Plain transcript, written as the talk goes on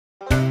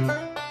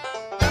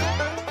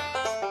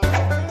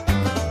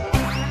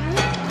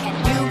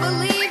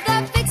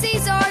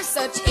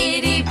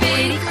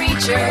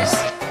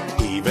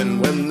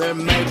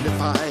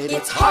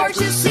it's hard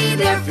to see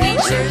their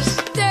features.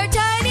 They're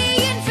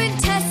tiny,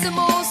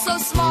 infinitesimal, so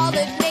small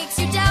it makes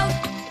you doubt.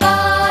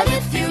 But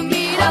if you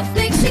meet a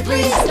fixie,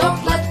 please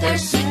don't let their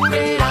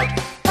secret out.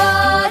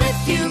 But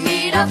if you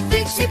meet a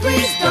fixie,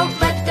 please don't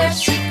let their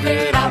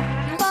secret out.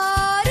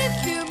 But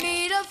if you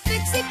meet a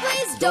fixie,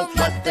 please don't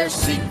let their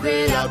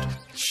secret out.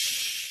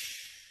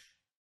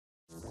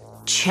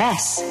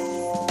 Chess.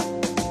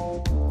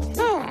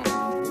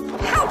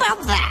 How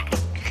about that?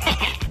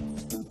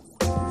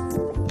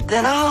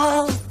 Then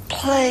I'll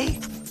play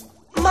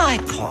my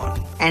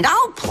pawn. And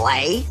I'll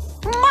play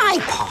my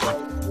pawn.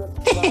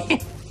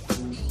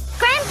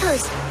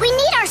 Grandpus, we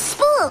need our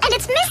spool, and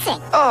it's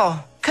missing.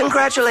 Oh,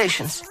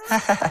 congratulations.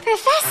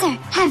 Professor,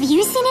 have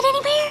you seen it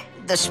anywhere?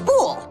 The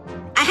spool?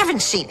 I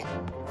haven't seen it.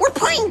 We're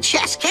playing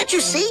chess, can't you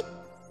see?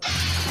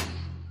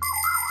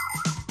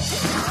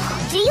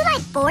 Do you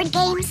like board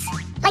games?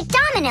 Like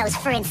Dominoes,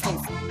 for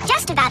instance.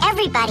 Just about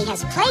everybody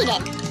has played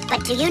it.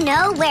 But do you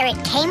know where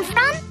it came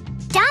from?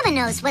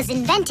 Dominoes was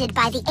invented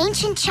by the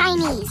ancient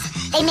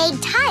Chinese. They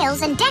made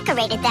tiles and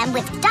decorated them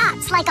with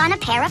dots like on a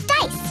pair of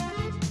dice.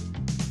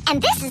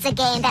 And this is a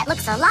game that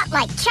looks a lot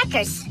like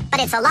checkers, but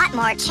it's a lot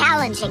more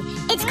challenging.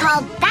 It's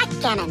called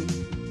Backgammon.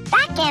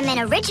 Backgammon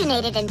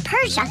originated in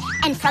Persia,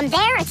 and from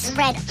there it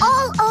spread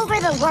all over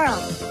the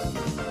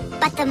world.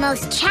 But the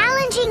most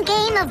challenging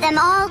game of them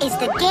all is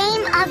the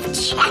game of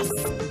chess.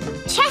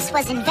 Chess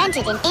was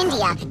invented in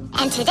India,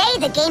 and today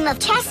the game of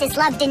chess is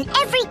loved in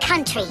every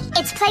country.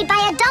 It's played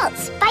by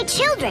adults, by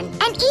children,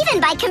 and even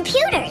by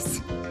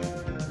computers.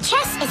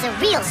 Chess is a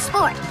real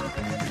sport.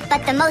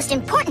 But the most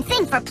important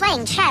thing for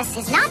playing chess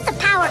is not the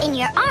power in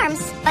your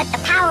arms, but the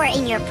power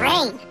in your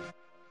brain.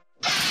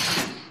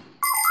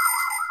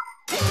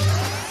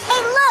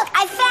 Hey, look,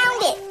 I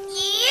found it!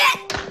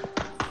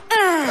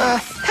 Yeah!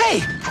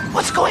 Hey,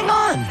 what's going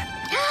on?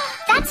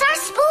 That's our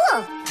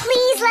spool.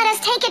 Please let us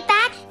take it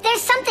back.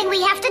 There's something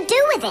we have to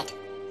do with it.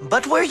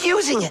 But we're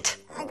using it.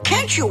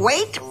 Can't you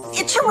wait?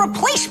 It's a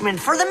replacement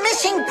for the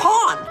missing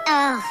pawn.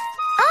 Oh,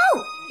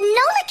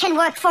 Nolik can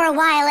work for a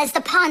while as the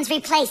pawn's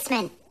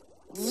replacement.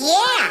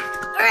 Yeah,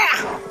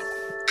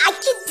 I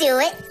can do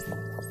it.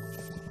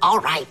 All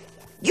right,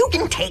 you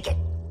can take it.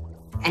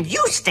 And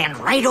you stand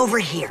right over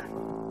here.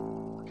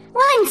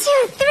 1,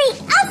 2, 3,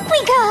 up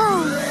we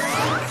go!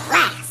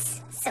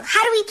 Class. So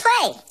how do we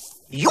play?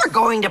 You're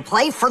going to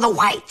play for the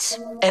whites.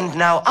 And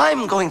now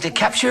I'm going to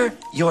capture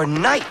your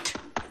knight.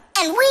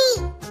 And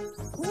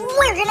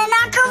we're gonna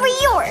knock over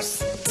yours.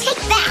 Take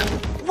that.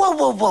 Whoa,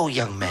 whoa, whoa,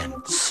 young man.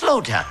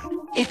 Slow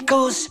down. It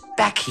goes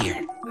back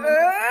here.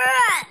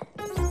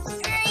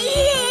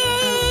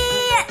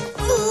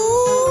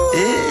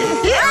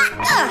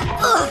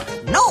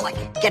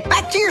 Nolik, get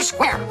back to your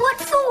square. What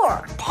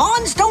for?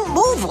 Pawns don't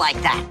move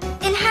like that.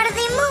 Then how do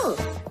they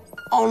move?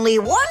 Only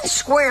one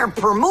square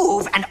per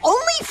move and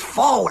only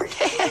forward.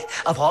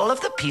 Of all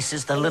of the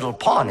pieces, the little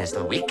pawn is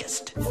the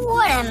weakest.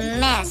 What a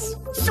mess.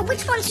 So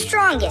which one's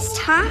strongest,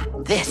 huh?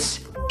 This,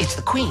 it's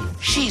the queen.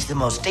 She's the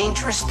most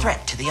dangerous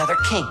threat to the other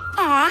king.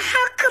 Aw,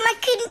 how come I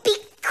couldn't be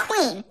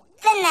queen?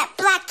 Then that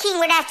black king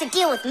would have to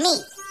deal with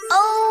me.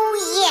 Oh,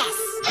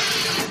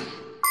 yes.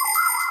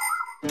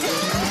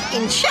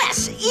 In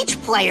chess,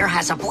 each player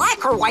has a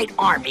black or white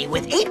army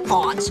with 8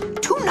 pawns,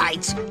 2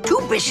 knights,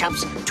 2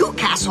 bishops, 2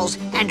 castles,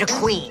 and a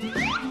queen.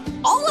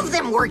 All of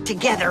them work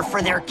together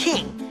for their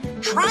king,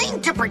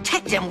 trying to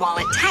protect him while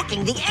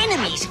attacking the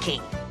enemy's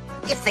king.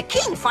 If the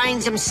king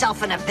finds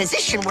himself in a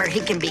position where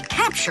he can be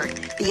captured,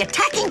 the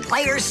attacking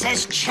player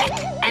says check.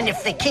 And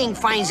if the king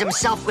finds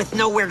himself with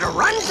nowhere to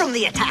run from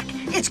the attack,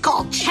 it's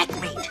called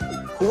checkmate.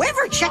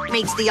 Whoever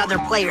checkmates the other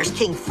player's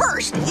king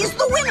first is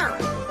the winner.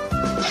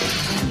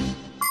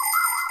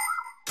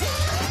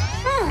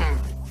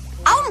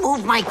 I'll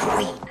move my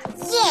queen.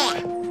 Yeah.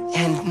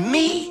 And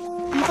me,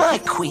 my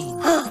queen.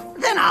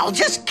 Then I'll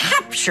just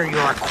capture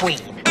your queen.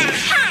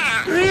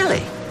 Aha!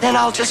 Really? Then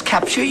I'll just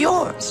capture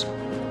yours.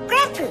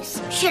 Grandpus,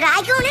 should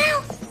I go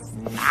now?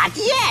 Not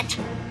yet.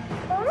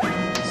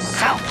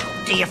 So,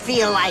 do you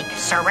feel like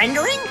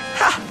surrendering?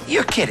 Ha!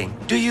 You're kidding.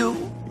 Do you?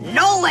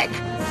 Nolik,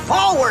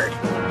 forward!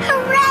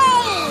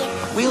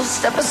 Hooray! We'll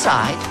step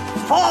aside.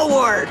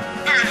 Forward!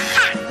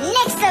 Aha!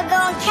 Next I'll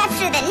go and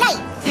capture the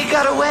knight. You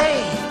got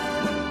away.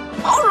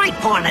 All right,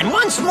 pawn, and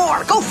once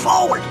more, go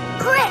forward.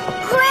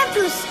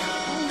 Grandpus,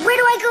 where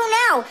do I go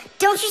now?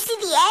 Don't you see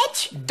the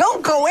edge?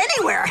 Don't go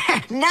anywhere.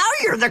 Now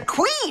you're the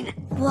queen.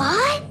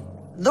 What?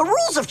 The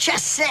rules of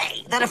chess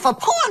say that if a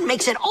pawn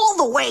makes it all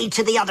the way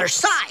to the other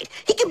side,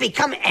 he can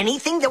become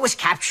anything that was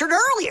captured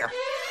earlier.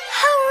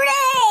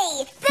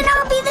 Hooray! Then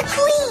I'll be the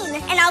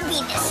queen, and I'll be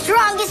the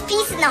strongest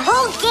piece in the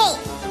whole game.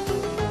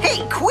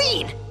 Hey,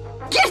 queen,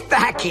 get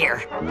back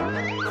here.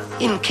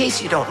 In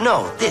case you don't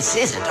know, this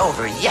isn't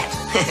over yet.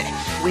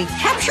 We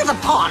capture the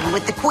pawn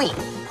with the queen.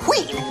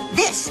 Queen,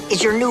 this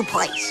is your new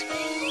place.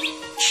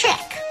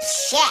 Check.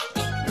 Check.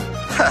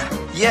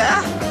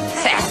 Yeah?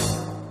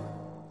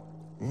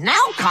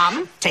 Now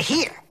come to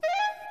here.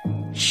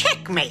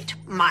 Checkmate,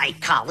 my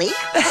colleague.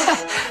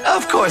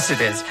 Of course it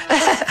is.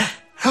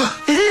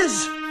 It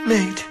is,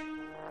 mate.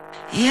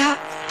 Yeah,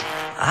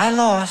 I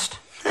lost.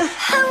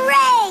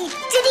 Hooray!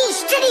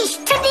 Tadish, tadish,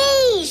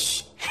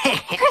 tadish!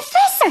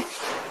 Professor,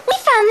 we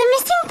found the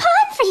missing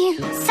pawn for you.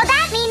 So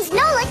that means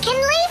Nolik can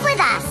leave with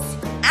us.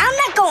 I'm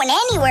not going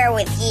anywhere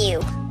with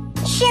you.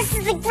 Chess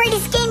is the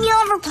greatest game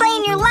you'll ever play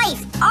in your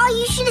life. Oh,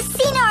 you should have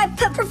seen how I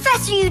put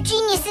Professor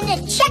Eugenius in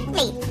a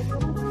checkmate.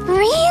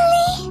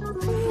 Really?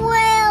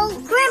 Well,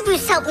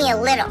 Grandpus helped me a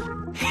little.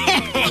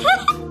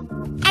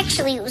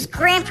 Actually, it was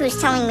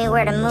Grandpus telling me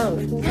where to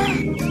move.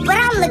 But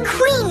I'm the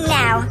queen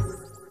now.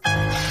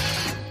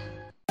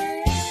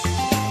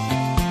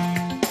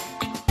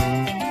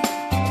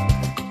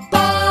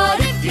 But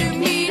if you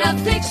meet a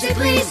fixie,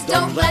 please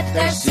don't let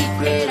their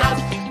secret out.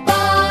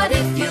 But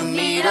if you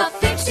meet a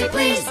fixie,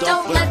 please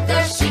don't let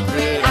their secret out.